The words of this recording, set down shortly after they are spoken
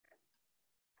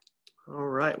All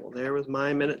right, well, there was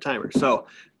my minute timer. So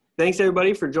thanks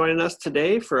everybody for joining us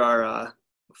today for our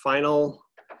final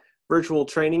virtual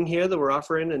training here that we're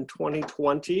offering in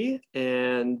 2020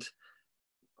 and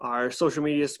our social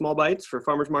media small bites for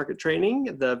farmers market training.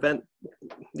 The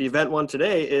event one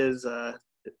today is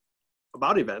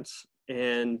about events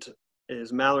and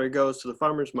is Mallory Goes to the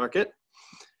Farmers Market.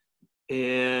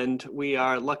 And we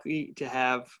are lucky to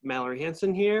have Mallory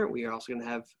Hanson here. We are also going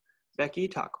to have Becky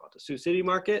talk about the Sioux City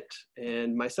Market,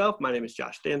 and myself. My name is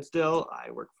Josh Stansdill.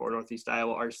 I work for Northeast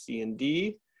Iowa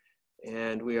RC&D,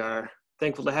 and we are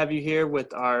thankful to have you here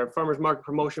with our Farmers Market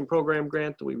Promotion Program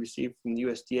grant that we received from the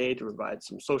USDA to provide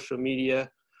some social media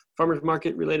farmers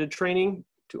market related training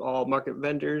to all market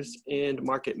vendors and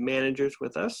market managers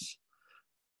with us.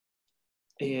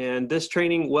 And this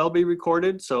training will be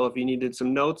recorded, so if you needed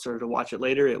some notes or to watch it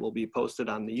later, it will be posted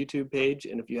on the YouTube page.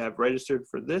 And if you have registered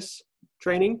for this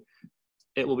training,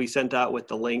 it will be sent out with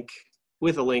a link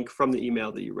from the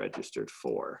email that you registered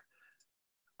for.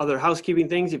 Other housekeeping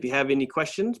things, if you have any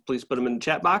questions, please put them in the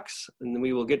chat box, and then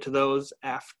we will get to those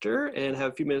after and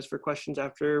have a few minutes for questions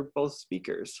after both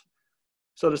speakers.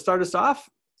 So to start us off,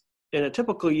 in a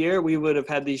typical year, we would have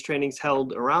had these trainings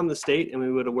held around the state, and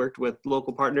we would have worked with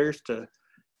local partners to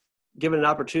give an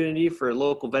opportunity for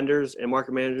local vendors and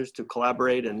market managers to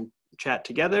collaborate and chat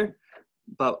together.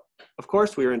 But of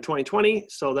course, we were in 2020,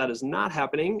 so that is not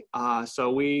happening.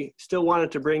 So we still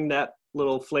wanted to bring that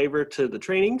little flavor to the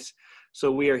trainings.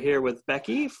 So we are here with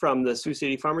Becky from the Sioux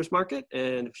City Farmers Market,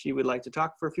 and if she would like to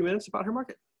talk for a few minutes about her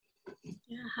market.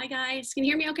 Yeah, hi guys, can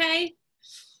you hear me okay?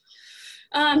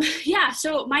 Yeah,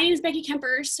 so my name is Becky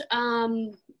Kempers.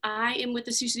 I am with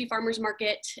the Sioux City Farmers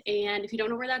Market, and if you don't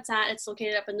know where that's at, it's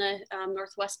located up in the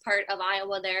northwest part of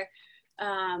Iowa there.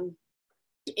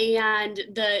 And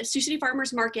the Sioux City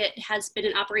Farmers Market has been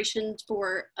in operation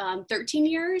for 13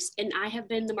 years, and I have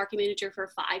been the market manager for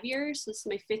 5 years. So this is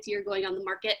my 5th year going on the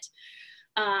market.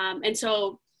 And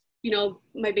so, you know,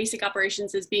 my basic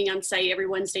operations is being on site every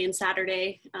Wednesday and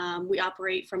Saturday. We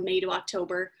operate from May to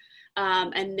October.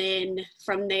 And then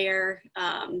from there,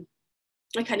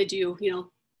 I kind of do, you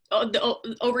know,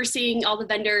 overseeing all the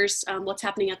vendors, what's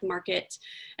happening at the market.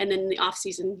 And then in the off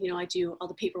season, you know, I do all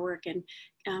the paperwork and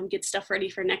get stuff ready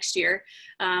for next year.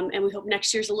 And we hope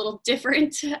next year's a little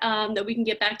different, that we can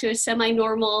get back to a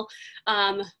semi-normal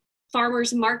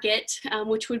farmers market,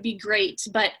 which would be great.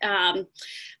 But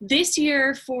this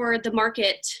year for the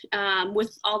market,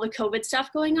 with all the COVID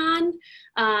stuff going on,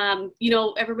 you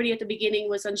know, everybody at the beginning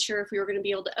was unsure if we were going to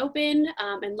be able to open.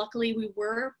 And luckily we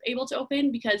were able to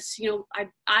open because, you know,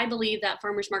 I believe that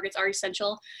farmers markets are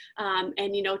essential.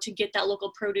 And, you know, to get that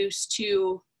local produce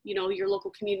to, you know, your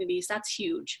local communities, that's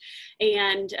huge.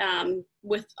 And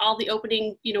with all the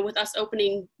opening, you know, with us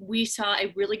opening, we saw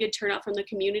a really good turnout from the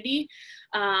community.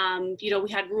 You know,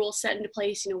 we had rules set into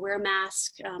place, you know, wear a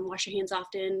mask, wash your hands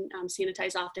often,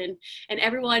 sanitize often, and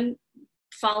everyone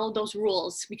followed those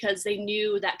rules because they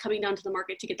knew that coming down to the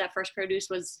market to get that fresh produce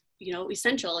was, you know,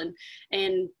 essential.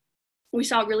 And we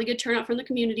saw a really good turnout from the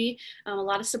community, a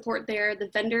lot of support there. The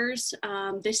vendors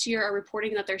this year are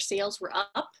reporting that their sales were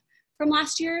up from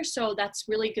last year, so that's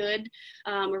really good.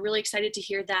 We're really excited to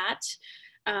hear that.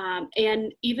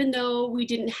 And even though we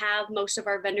didn't have most of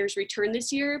our vendors return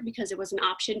this year because it was an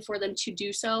option for them to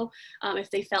do so, if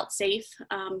they felt safe,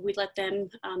 we let them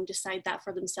decide that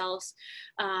for themselves.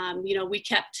 You know, we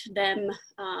kept them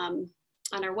on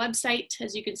our website,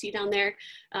 as you can see down there,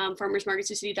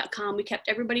 farmersmarketsiouscity.com. We kept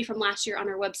everybody from last year on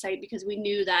our website because we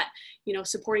knew that, you know,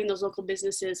 supporting those local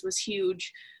businesses was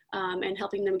huge. And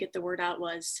helping them get the word out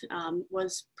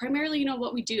was primarily, you know,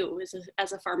 what we do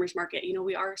as a farmer's market. You know,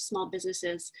 we are small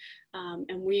businesses,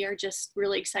 and we are just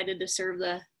really excited to serve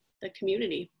the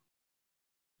community.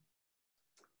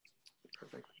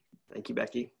 Perfect. Thank you,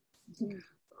 Becky. Mm-hmm.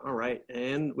 All right,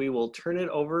 and we will turn it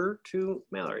over to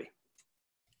Mallory.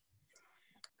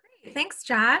 Great. Thanks,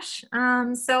 Josh.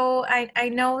 So I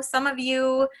know some of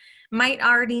you might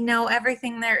already know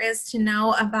everything there is to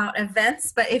know about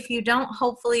events, but if you don't,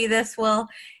 hopefully this will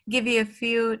give you a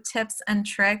few tips and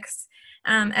tricks.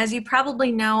 As you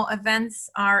probably know, events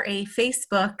are a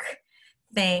Facebook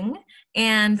thing,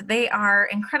 and they are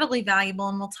incredibly valuable,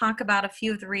 and we'll talk about a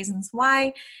few of the reasons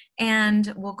why,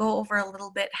 and we'll go over a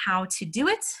little bit how to do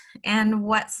it and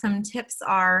what some tips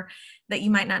are that you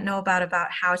might not know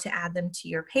about how to add them to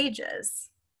your pages.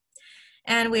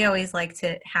 And we always like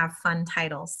to have fun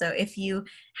titles. So if you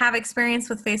have experience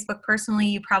with Facebook personally,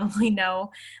 you probably know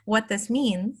what this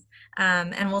means.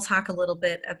 And we'll talk a little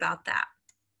bit about that.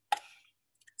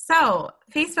 So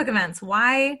Facebook events,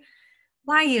 why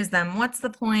use them? What's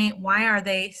the point? Why are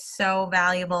they so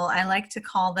valuable? I like to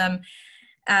call them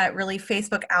really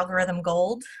Facebook algorithm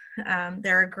gold.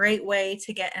 They're a great way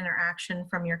to get interaction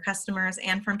from your customers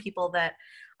and from people that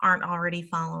aren't already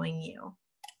following you.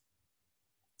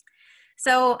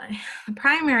 So the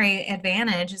primary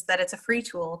advantage is that it's a free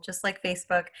tool, just like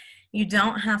Facebook. You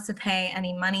don't have to pay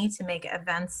any money to make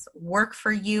events work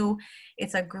for you.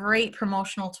 It's a great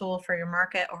promotional tool for your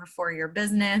market or for your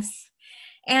business.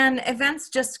 And events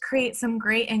just create some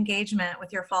great engagement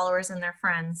with your followers and their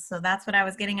friends. So that's what I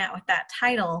was getting at with that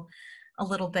title a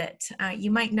little bit.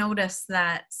 You might notice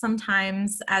that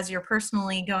sometimes as you're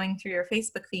personally going through your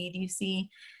Facebook feed, you see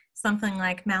something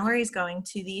like Mallory's going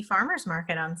to the farmer's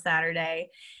market on Saturday,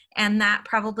 and that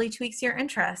probably tweaks your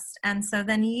interest. And so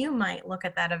then you might look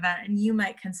at that event and you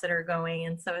might consider going.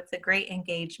 And so it's a great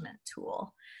engagement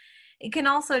tool. It can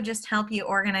also just help you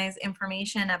organize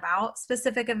information about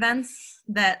specific events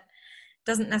that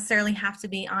doesn't necessarily have to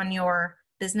be on your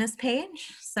business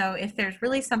page. So if there's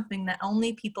really something that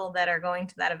only people that are going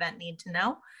to that event need to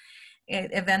know,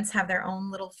 events have their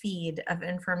own little feed of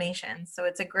information. So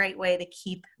it's a great way to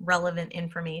keep relevant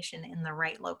information in the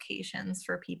right locations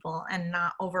for people and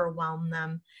not overwhelm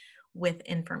them with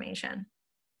information.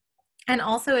 And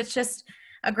also it's just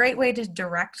a great way to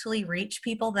directly reach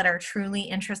people that are truly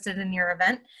interested in your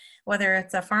event, whether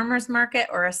it's a farmer's market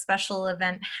or a special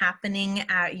event happening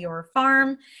at your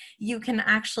farm. You can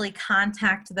actually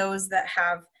contact those that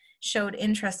have showed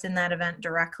interest in that event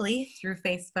directly through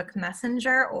Facebook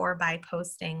Messenger or by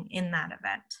posting in that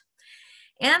event.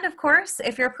 And of course,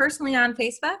 if you're personally on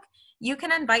Facebook, you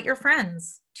can invite your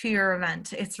friends to your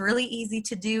event. It's really easy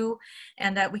to do,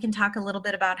 and we can talk a little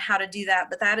bit about how to do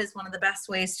that, but that is one of the best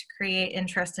ways to create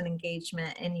interest and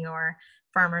engagement in your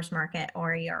farmer's market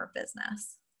or your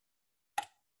business.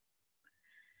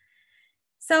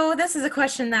 So this is a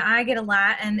question that I get a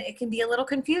lot, and it can be a little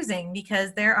confusing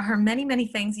because there are many, many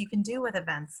things you can do with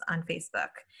events on Facebook.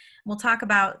 We'll talk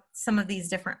about some of these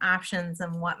different options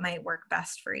and what might work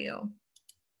best for you.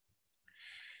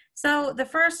 So the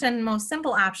first and most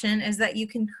simple option is that you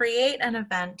can create an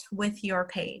event with your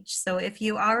page. So if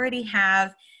you already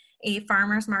have a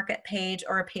farmer's market page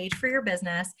or a page for your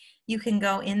business, you can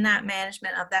go in that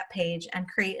management of that page and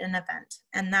create an event.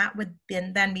 And that would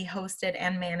then be hosted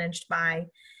and managed by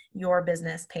your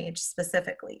business page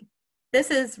specifically.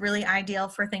 This is really ideal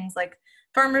for things like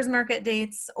farmer's market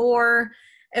dates or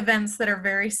events that are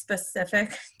very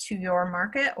specific to your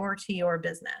market or to your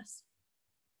business.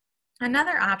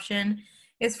 Another option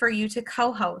is for you to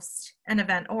co-host an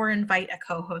event or invite a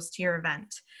co-host to your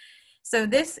event. So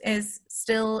this is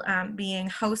still being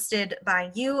hosted by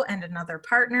you and another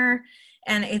partner,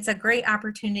 and it's a great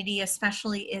opportunity,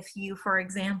 especially if you, for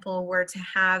example, were to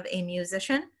have a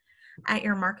musician at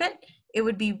your market. It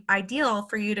would be ideal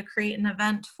for you to create an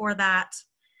event for that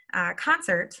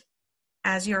concert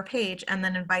as your page and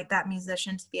then invite that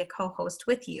musician to be a co-host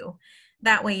with you.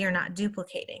 That way you're not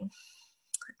duplicating.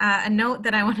 A note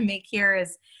that I want to make here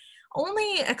is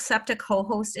only accept a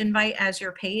co-host invite as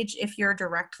your page if you're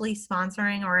directly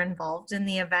sponsoring or involved in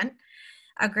the event.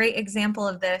 A great example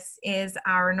of this is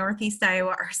our Northeast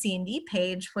Iowa RC&D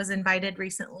page was invited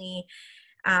recently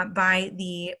by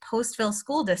the Postville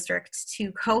School District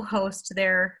to co-host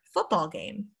their football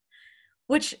game,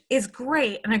 which is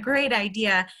great and a great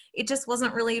idea. It just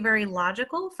wasn't really very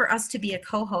logical for us to be a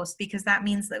co-host because that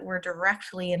means that we're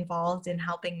directly involved in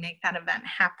helping make that event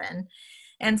happen.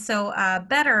 And so a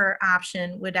better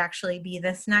option would actually be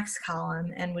this next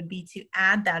column and would be to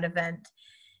add that event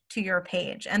to your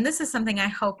page. And this is something I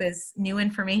hope is new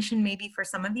information maybe for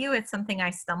some of you. It's something I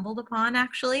stumbled upon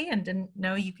actually and didn't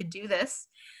know you could do this.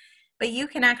 But you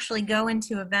can actually go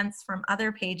into events from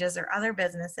other pages or other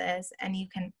businesses and you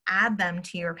can add them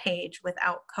to your page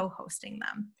without co-hosting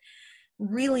them.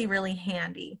 Really, really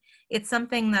handy. It's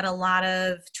something that a lot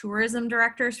of tourism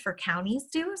directors for counties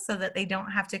do so that they don't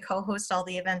have to co-host all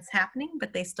the events happening,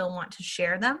 but they still want to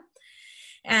share them.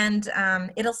 And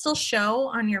it'll still show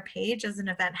on your page as an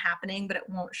event happening, but it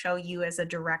won't show you as a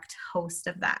direct host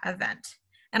of that event.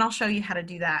 And I'll show you how to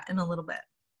do that in a little bit.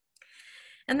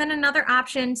 And then another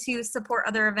option to support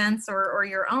other events or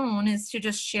your own is to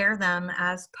just share them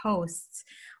as posts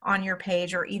on your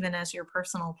page or even as your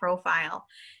personal profile.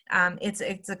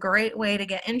 It's a great way to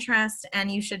get interest,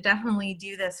 and you should definitely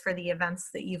do this for the events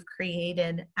that you've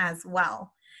created as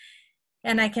well.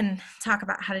 And I can talk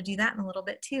about how to do that in a little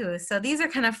bit too. So these are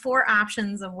kind of 4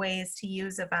 options of ways to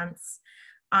use events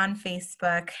on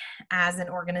Facebook as an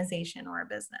organization or a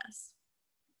business.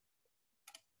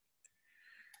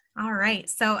 All right,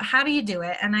 so how do you do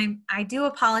it? And I do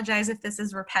apologize if this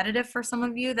is repetitive for some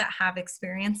of you that have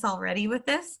experience already with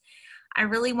this. I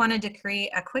really wanted to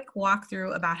create a quick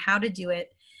walkthrough about how to do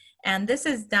it And this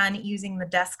is done using the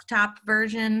desktop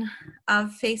version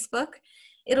of Facebook.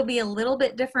 It'll be a little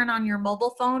bit different on your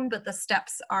mobile phone, but the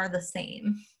steps are the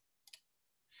same.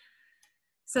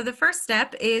 So the first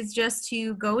step is just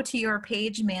to go to your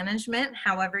page management,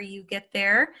 however you get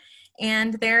there,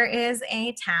 and there is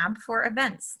a tab for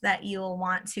events that you'll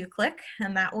want to click,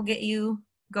 and that will get you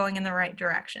going in the right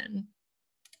direction.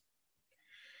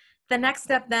 The next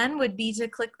step then would be to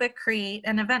click the Create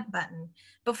an Event button.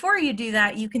 Before you do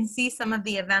that, you can see some of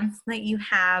the events that you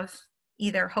have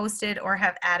either hosted or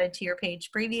have added to your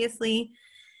page previously.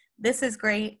 This is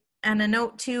great. And a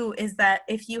note too is that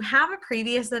if you have a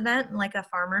previous event, like a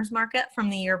farmer's market from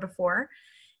the year before,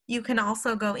 you can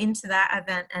also go into that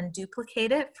event and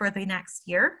duplicate it for the next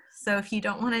year. So if you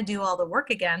don't want to do all the work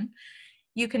again,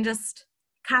 you can just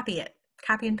copy it,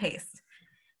 copy and paste.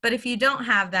 But if you don't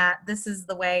have that, this is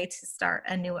the way to start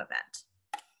a new event.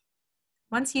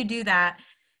 Once you do that,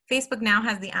 Facebook now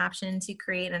has the option to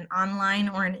create an online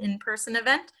or an in-person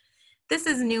event. This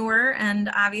is newer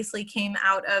and obviously came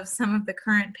out of some of the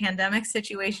current pandemic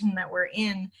situation that we're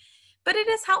in, but it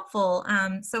is helpful.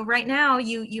 So right now,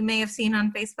 you may have seen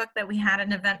on Facebook that we had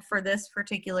an event for this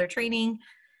particular training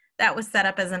that was set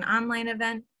up as an online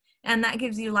event. And that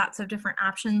gives you lots of different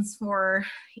options for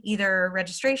either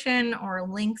registration or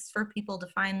links for people to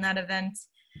find that event.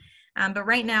 But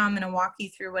right now I'm going to walk you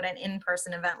through what an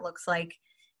in-person event looks like,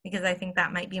 because I think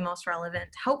that might be most relevant,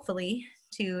 hopefully,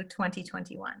 to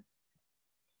 2021.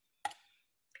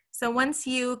 So once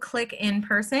you click in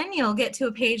person, you'll get to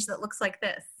a page that looks like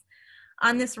this.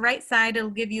 On this right side,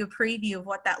 it'll give you a preview of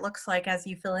what that looks like as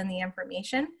you fill in the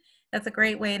information. That's a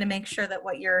great way to make sure that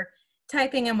what you're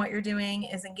typing and what you're doing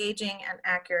is engaging and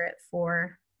accurate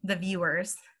for the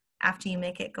viewers after you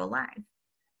make it go live.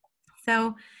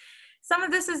 So some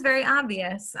of this is very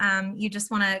obvious. You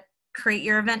just want to create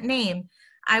your event name.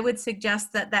 I would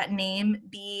suggest that that name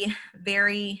be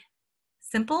very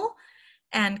simple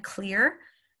and clear.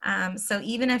 So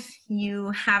even if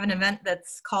you have an event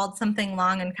that's called something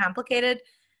long and complicated,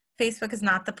 Facebook is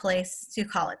not the place to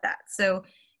call it that. So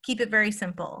keep it very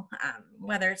simple,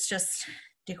 whether it's just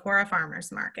decor a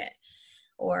farmer's market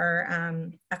or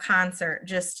a concert.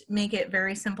 Just make it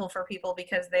very simple for people,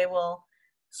 because they will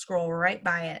scroll right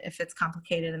by it if it's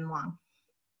complicated and long.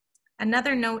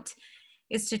 Another note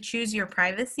is to choose your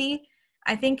privacy.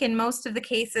 I think in most of the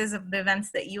cases of the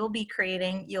events that you'll be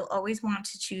creating, you'll always want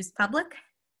to choose public.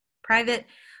 Private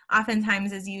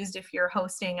oftentimes is used if you're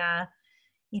hosting a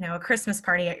Christmas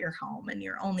party at your home and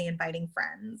you're only inviting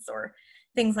friends or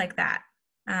things like that.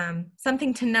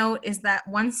 Something to note is that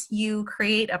once you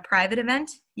create a private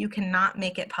event, you cannot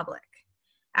make it public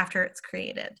after it's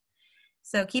created.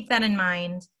 So keep that in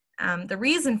mind. The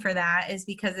reason for that is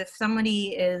because if somebody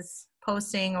is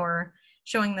posting or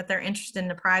showing that they're interested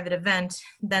in a private event,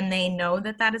 then they know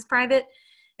that that is private.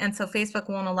 And so Facebook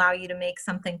won't allow you to make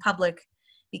something public,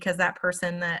 because that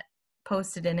person that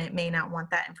posted in it may not want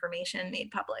that information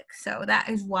made public. So that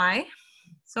is why.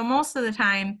 So most of the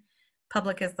time,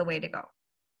 public is the way to go.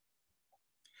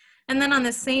 And then on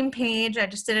the same page, I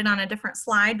just did it on a different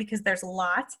slide because there's a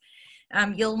lot.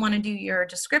 You'll want to do your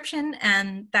description,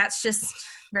 and that's just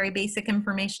very basic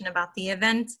information about the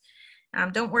event.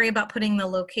 Don't worry about putting the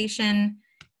location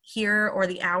here or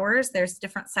the hours. There's a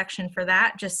different section for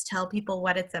that. Just tell people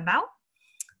what it's about.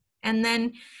 And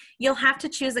then you'll have to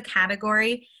choose a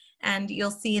category, and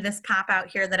you'll see this pop out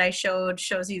here that I showed,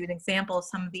 shows you an example of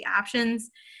some of the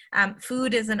options.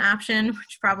 Food is an option,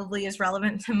 which probably is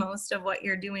relevant to most of what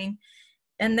you're doing.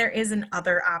 And there is an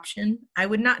other option. I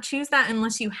would not choose that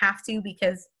unless you have to,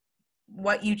 because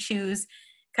what you choose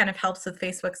kind of helps with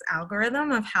Facebook's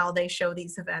algorithm of how they show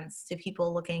these events to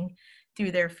people looking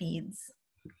through their feeds.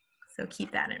 So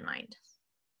keep that in mind.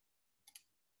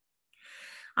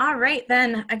 All right,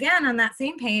 then again, on that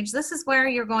same page, this is where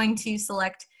you're going to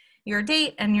select your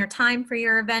date and your time for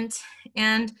your event.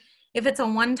 And if it's a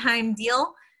one-time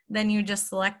deal, then you just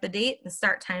select the date, the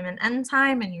start time and end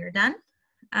time, and you're done.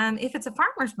 If it's a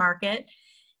farmer's market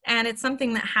and it's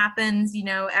something that happens,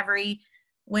 every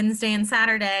Wednesday and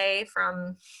Saturday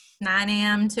from 9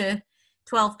 a.m. to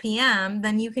 12 p.m.,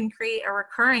 then you can create a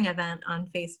recurring event on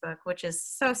Facebook, which is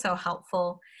so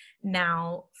helpful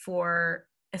now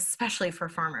especially for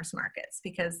farmers markets,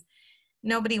 because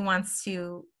nobody wants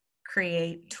to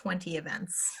create 20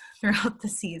 events throughout the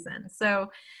season. So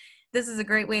this is a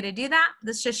great way to do that.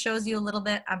 This just shows you a little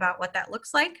bit about what that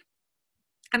looks like.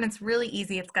 And it's really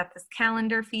easy. It's got this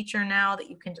calendar feature now that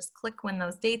you can just click when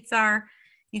those dates are.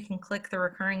 You can click the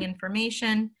recurring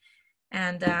information.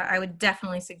 And I would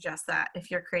definitely suggest that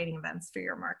if you're creating events for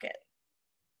your market.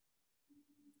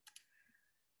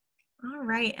 All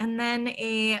right, and then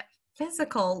a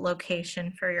physical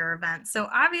location for your event. So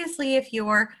obviously if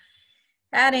you're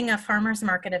adding a farmer's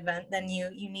market event, then you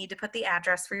need to put the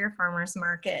address for your farmer's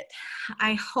market.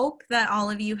 I hope that all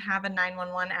of you have a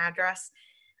 911 address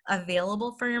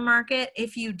available for your market.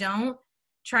 If you don't,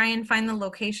 try and find the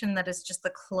location that is just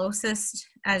the closest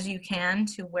as you can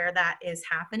to where that is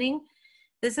happening.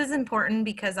 This is important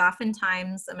because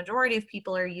oftentimes a majority of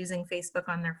people are using Facebook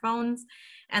on their phones,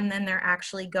 and then they're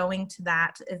actually going to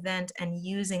that event and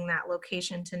using that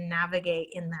location to navigate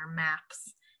in their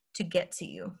maps to get to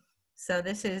you. So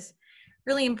this is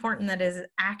really important that is as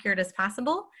accurate as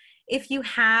possible. If you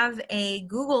have a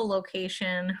Google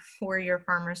location for your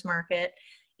farmer's market,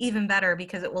 even better,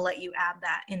 because it will let you add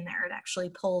that in there. It actually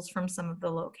pulls from some of the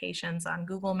locations on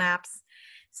Google Maps.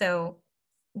 So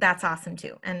that's awesome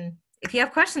too. And if you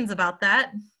have questions about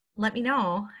that, let me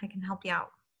know. I can help you out.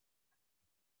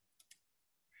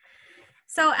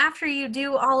 So after you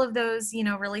do all of those,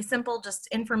 really simple, just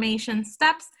information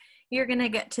steps, you're gonna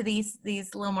get to these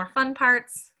little more fun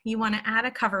parts. You wanna add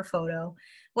a cover photo.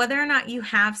 Whether or not you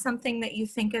have something that you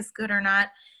think is good or not,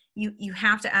 you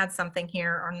have to add something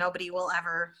here or nobody will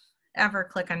ever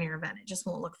click on your event. It just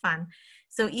won't look fun.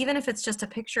 So even if it's just a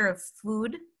picture of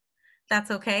food,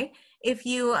 that's okay. If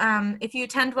you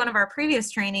attend one of our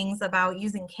previous trainings about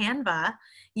using Canva,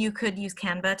 you could use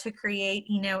Canva to create,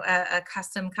 a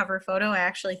custom cover photo. I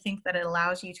actually think that it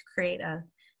allows you to create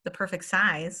the perfect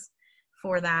size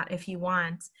for that if you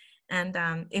want.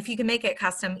 And if you can make it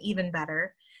custom, even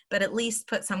better, but at least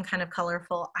put some kind of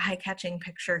colorful, eye-catching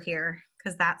picture here,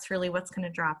 because that's really what's going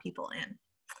to draw people in.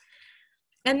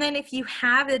 And then if you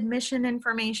have admission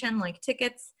information like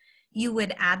tickets, you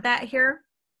would add that here.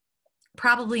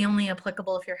 Probably only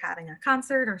applicable if you're having a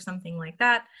concert or something like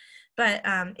that. But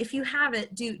if you have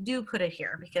it, do put it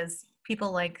here, because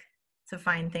people like to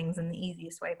find things in the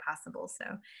easiest way possible.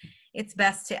 So it's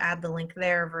best to add the link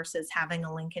there versus having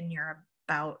a link in your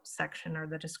About section or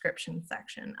the description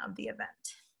section of the event.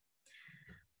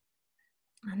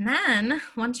 And then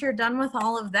once you're done with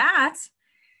all of that,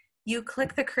 you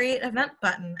click the Create Event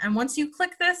button. And once you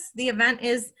click this, the event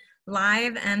is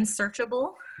live and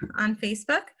searchable on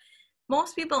Facebook.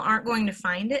 Most people aren't going to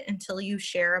find it until you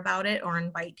share about it or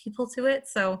invite people to it.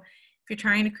 So if you're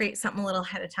trying to create something a little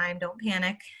ahead of time, don't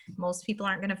panic. Most people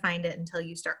aren't going to find it until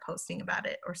you start posting about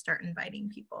it or start inviting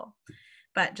people.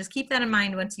 But just keep that in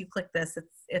mind. Once you click this,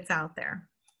 it's out there.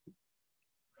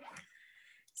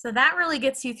 So that really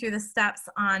gets you through the steps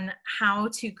on how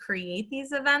to create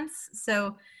these events.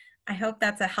 So I hope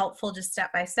that's a helpful just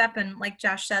step by step. And like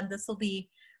Josh said, this will be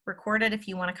recorded if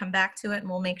you want to come back to it, and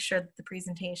we'll make sure that the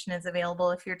presentation is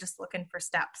available if you're just looking for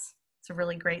steps. It's a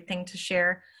really great thing to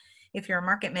share if you're a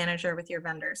market manager with your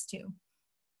vendors too.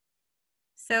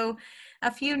 So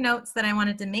a few notes that I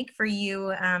wanted to make for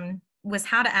you was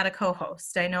how to add a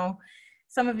co-host. I know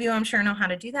some of you, I'm sure, know how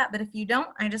to do that, but if you don't,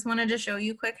 I just wanted to show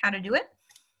you quick how to do it.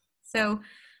 So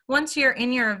once you're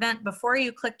in your event, before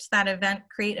you clicked that event,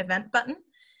 Create Event button,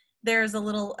 there's a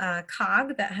little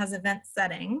cog that has event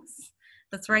settings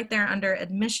that's right there under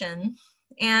admission,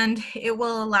 and it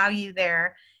will allow you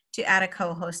there to add a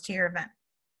co-host to your event.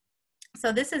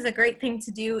 So this is a great thing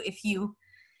to do if you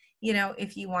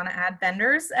want to add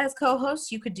vendors as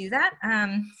co-hosts. You could do that.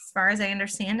 As far as I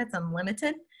understand, it's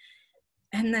unlimited.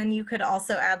 And then you could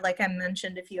also add, like I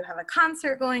mentioned, if you have a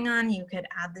concert going on, you could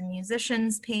add the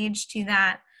musicians page to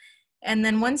that. And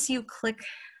then once you click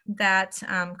that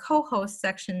co-host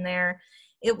section there,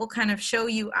 it will kind of show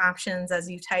you options as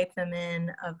you type them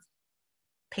in of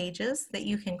pages that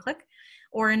you can click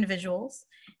or individuals.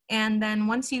 And then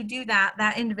once you do that,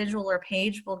 that individual or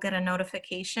page will get a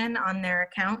notification on their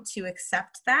account to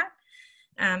accept that.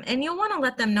 And you'll want to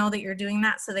let them know that you're doing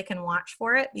that so they can watch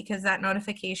for it, because that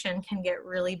notification can get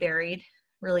really buried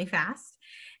really fast.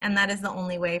 And that is the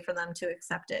only way for them to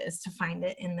accept it, is to find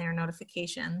it in their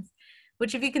notifications,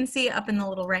 which, if you can see up in the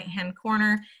little right-hand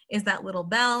corner, is that little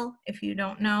bell, if you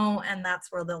don't know, and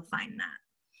that's where they'll find that.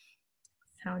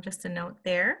 So just a note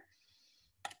there.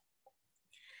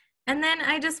 And then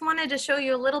I just wanted to show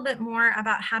you a little bit more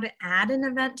about how to add an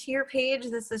event to your page.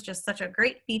 This is just such a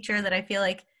great feature that I feel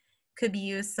like could be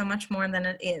used so much more than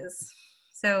it is.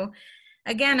 So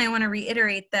again, I want to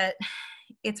reiterate that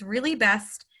it's really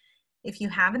best if you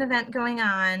have an event going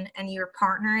on and you're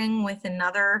partnering with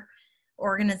another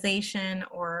organization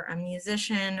or a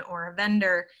musician or a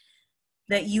vendor,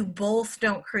 that you both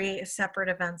don't create separate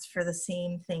events for the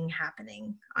same thing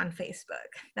happening on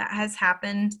Facebook. That has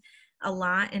happened a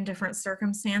lot in different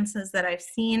circumstances that I've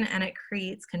seen, and it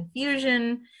creates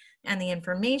confusion and the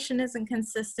information isn't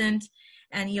consistent,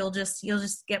 and you'll just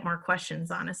get more questions,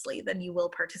 honestly, than you will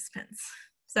participants.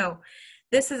 So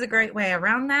this is a great way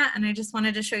around that, and I just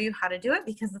wanted to show you how to do it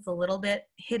because it's a little bit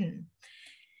hidden.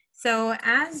 So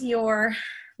as you're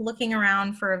looking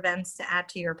around for events to add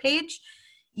to your page,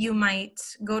 you might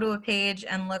go to a page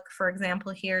and look, for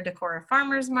example, here, Decorah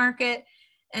Farmers Market,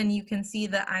 and you can see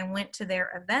that I went to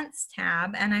their events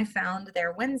tab and I found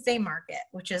their Wednesday market,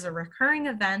 which is a recurring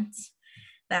event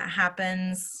that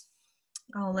happens,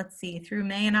 oh, let's see, through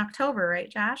May and October, right,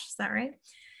 Josh? Is that right?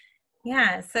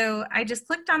 Yeah, so I just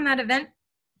clicked on that event,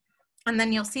 and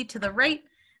then you'll see to the right,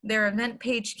 their event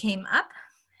page came up.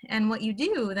 And what you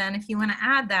do then, if you want to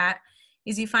add that,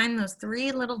 is you find those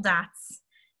 3 little dots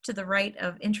to the right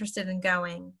of interested in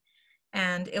going,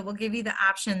 and it will give you the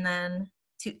option then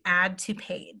to add to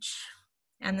page.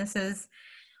 And this is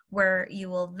where you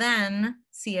will then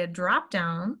see a drop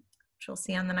down, which you'll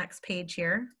see on the next page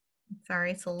here.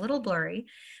 Sorry, it's a little blurry,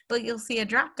 but you'll see a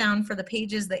drop down for the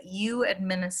pages that you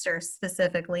administer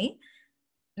specifically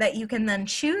that you can then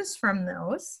choose from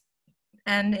those.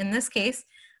 And in this case,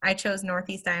 I chose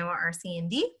Northeast Iowa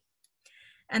RC&D.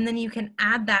 And then you can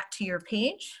add that to your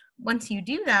page. Once you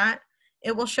do that,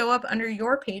 it will show up under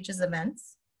your page's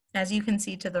events. As you can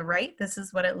see to the right, this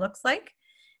is what it looks like.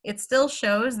 It still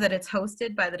shows that it's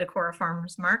hosted by the Decorah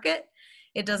Farmers Market.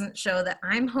 It doesn't show that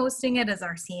I'm hosting it as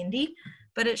RC&D,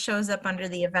 but it shows up under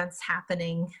the events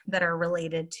happening that are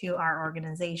related to our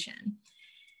organization.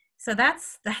 So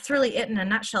that's really it in a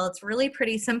nutshell. It's really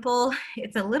pretty simple.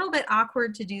 It's a little bit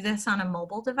awkward to do this on a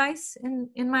mobile device,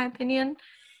 in my opinion.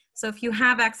 So if you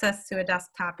have access to a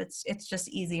desktop, it's just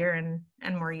easier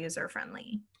and more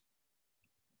user-friendly.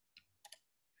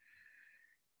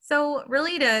 So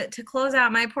really to close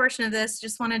out my portion of this,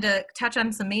 just wanted to touch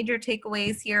on some major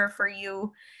takeaways here for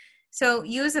you. So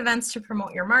use events to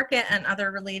promote your market and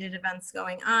other related events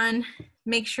going on.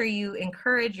 Make sure you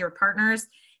encourage your partners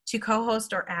to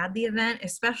co-host or add the event,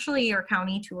 especially your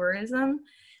county tourism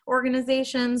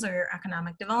organizations or your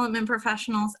economic development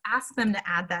professionals. Ask them to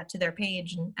add that to their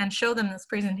page and show them this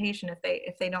presentation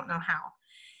if they don't know how.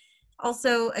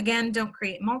 Also, again, don't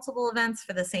create multiple events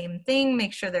for the same thing.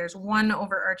 Make sure there's one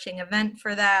overarching event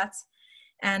for that,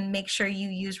 and make sure you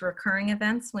use recurring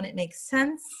events when it makes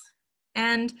sense.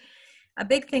 And a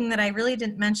big thing that I really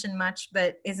didn't mention much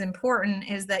but is important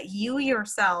is that you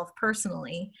yourself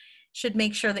personally should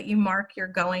make sure that you mark your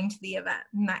going to the event.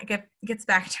 And that gets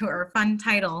back to our fun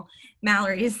title,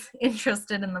 Mallory's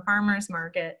Interested in the Farmers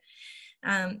Market.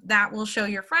 That will show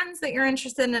your friends that you're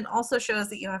interested, and it also shows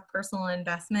that you have personal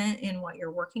investment in what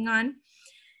you're working on.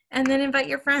 And then invite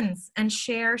your friends and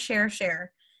share.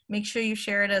 Make sure you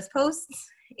share it as posts.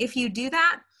 If you do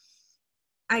that,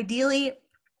 ideally,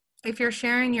 if you're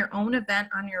sharing your own event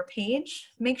on your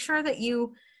page, make sure that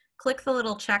you click the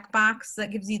little checkbox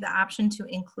that gives you the option to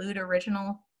include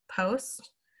original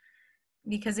post.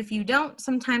 Because if you don't,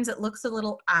 sometimes it looks a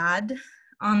little odd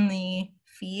on the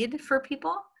feed for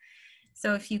people.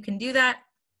 So if you can do that,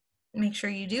 make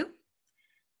sure you do.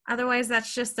 Otherwise,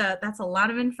 that's a lot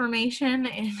of information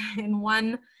in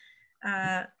one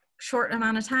short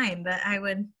amount of time. But I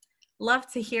would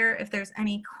love to hear if there's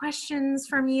any questions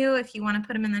from you, if you want to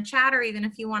put them in the chat, or even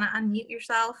if you want to unmute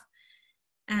yourself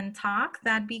and talk,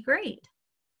 that'd be great.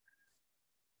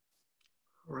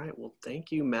 All right, well,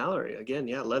 thank you, Mallory. Again,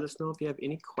 yeah, let us know if you have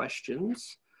any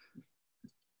questions.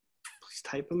 Please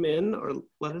type them in or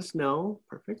let us know.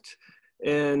 Perfect.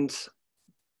 And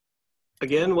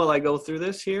again, while I go through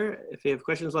this here, if you have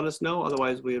questions, let us know.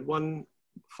 Otherwise, we had one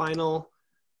final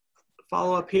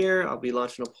follow-up here. I'll be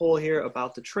launching a poll here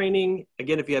about the training.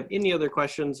 Again, if you have any other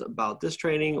questions about this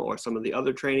training or some of the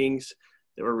other trainings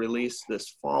that were released this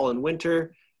fall and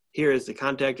winter, here is the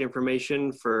contact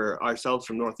information for ourselves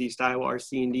from Northeast Iowa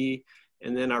RC&D.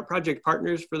 And then our project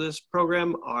partners for this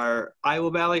program are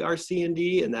Iowa Valley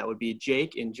RC&D, and that would be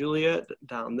Jake and Julia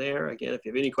down there. Again, if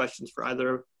you have any questions for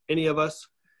any of us,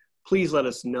 please let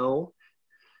us know.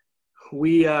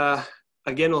 We,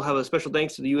 again, will have a special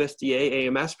thanks to the USDA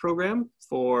AMS program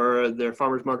for their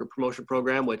Farmers Market Promotion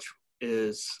Program, which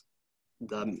is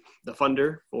the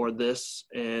funder for this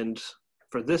and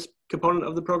for this component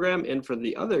of the program and for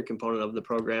the other component of the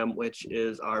program, which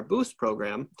is our Boost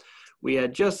program. We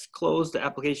had just closed the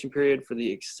application period for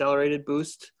the accelerated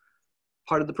Boost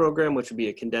part of the program, which would be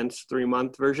a condensed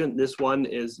 3-month version. This one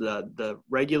is the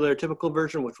regular typical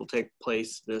version, which will take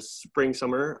place this spring,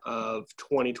 summer of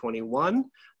 2021.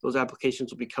 Those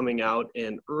applications will be coming out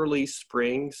in early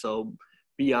spring, so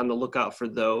be on the lookout for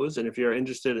those. And if you're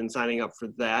interested in signing up for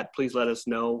that, please let us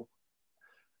know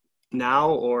now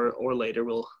or later.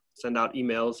 We'll send out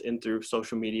emails in through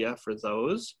social media for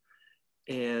those.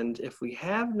 And if we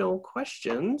have no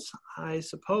questions, I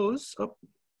suppose,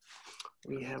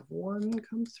 We have one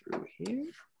come through here.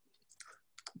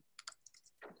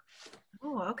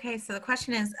 Oh, okay. So the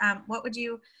question is, what would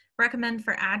you recommend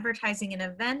for advertising an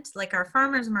event like our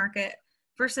farmers market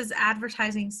versus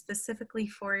advertising specifically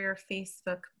for your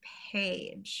Facebook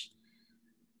page?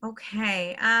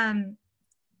 Okay.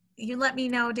 You let me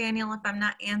know, Daniel, if I'm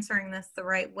not answering this the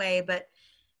right way, but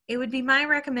it would be my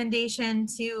recommendation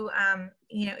to,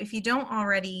 you know, if you don't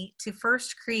already, to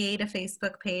first create a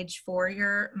Facebook page for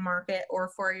your market or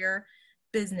for your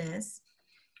business.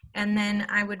 And then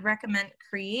I would recommend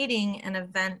creating an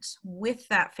event with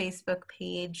that Facebook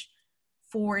page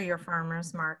for your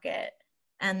farmers market,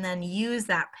 and then use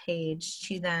that page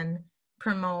to then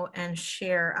promote and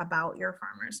share about your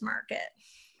farmers market,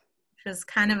 which is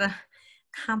kind of a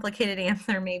complicated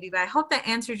answer maybe, but I hope that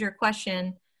answers your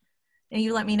question, and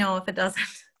you let me know if it doesn't.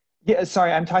 Yeah,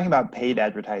 sorry, I'm talking about paid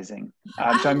advertising.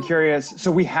 So I'm curious, so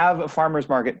we have a farmer's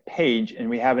market page and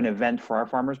we have an event for our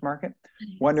farmer's market.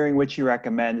 Wondering which you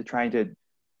recommend, trying to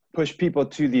push people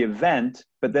to the event,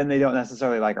 but then they don't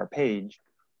necessarily like our page,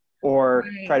 or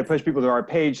try to push people to our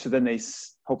page so then they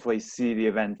hopefully see the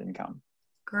event and come.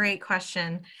 Great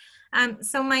question.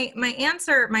 So my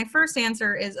first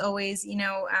answer is always, you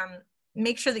know,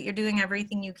 make sure that you're doing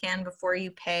everything you can before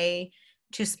you pay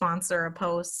to sponsor a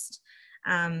post.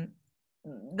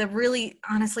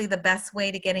 Honestly, the best way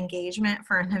to get engagement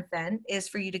for an event is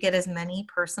for you to get as many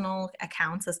personal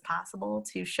accounts as possible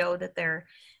to show that they're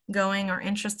going or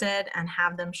interested, and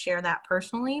have them share that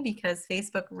personally, because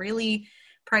Facebook really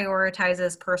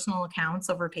prioritizes personal accounts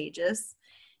over pages.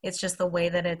 It's just the way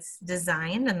that it's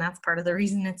designed, and that's part of the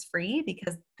reason it's free,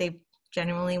 because they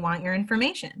genuinely want your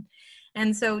information.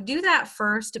 And so do that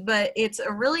first, but it's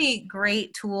a really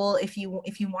great tool if you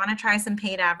want to try some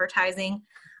paid advertising.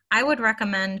 I would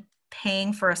recommend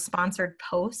paying for a sponsored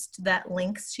post that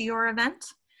links to your event.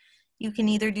 You can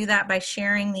either do that by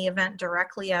sharing the event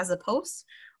directly as a post,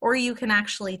 or you can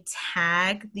actually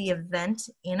tag the event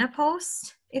in a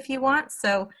post if you want.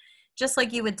 So just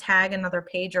like you would tag another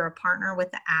page or a partner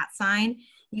with the @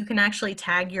 you can actually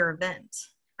tag your event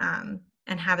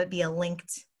and have it be a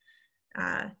linked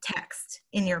text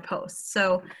in your post.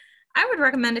 So I would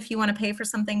recommend, if you want to pay for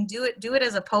something, do it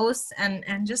as a post,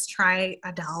 and just try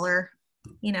 $1.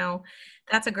 You know,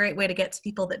 that's a great way to get to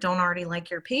people that don't already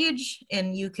like your page,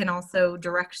 and you can also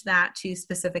direct that to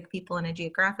specific people in a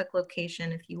geographic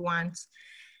location if you want.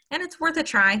 And it's worth a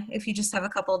try if you just have a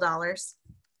couple dollars.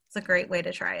 It's a great way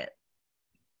to try it.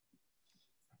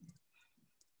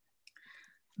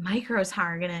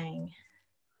 Micro-targeting.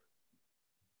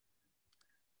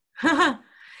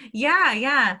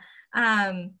 Yeah.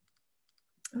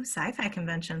 Sci-fi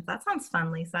conventions. That sounds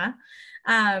fun, Lisa.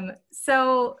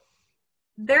 So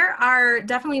there are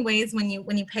definitely ways when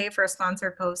you pay for a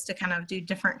sponsored post to kind of do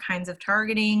different kinds of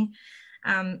targeting.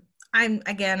 I'm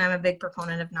a big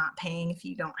proponent of not paying if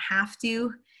you don't have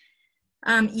to.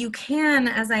 You can,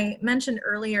 as I mentioned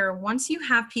earlier, once you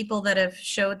have people that have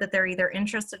showed that they're either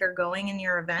interested or going in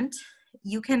your event,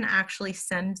 you can actually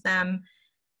send them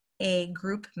a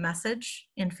group message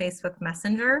in Facebook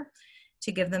Messenger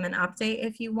to give them an update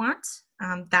if you want.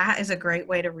 That is a great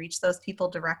way to reach those people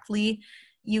directly.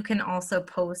 You can also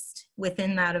post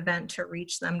within that event to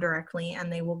reach them directly,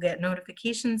 and they will get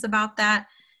notifications about that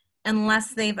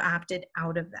unless they've opted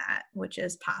out of that, which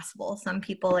is possible. Some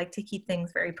people like to keep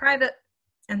things very private,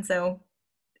 and so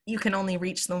you can only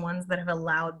reach the ones that have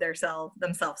allowed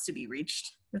themselves to be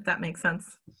reached, if that makes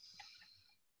sense.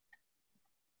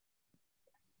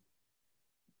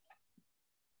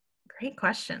 Great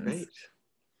questions. Great.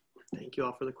 Thank you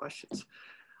all for the questions.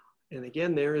 And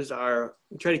again,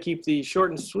 we try to keep these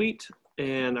short and sweet,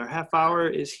 and our half hour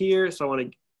is here. So I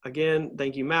want to, again,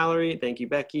 thank you, Mallory. Thank you,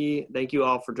 Becky. Thank you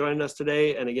all for joining us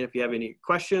today. And again, if you have any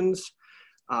questions,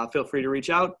 feel free to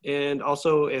reach out. And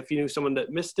also, if you knew someone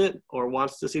that missed it or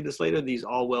wants to see this later, these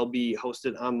all will be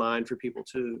hosted online for people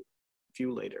to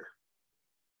view later.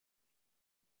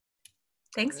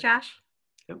 Thanks, Josh.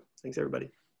 Yep. Thanks,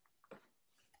 everybody.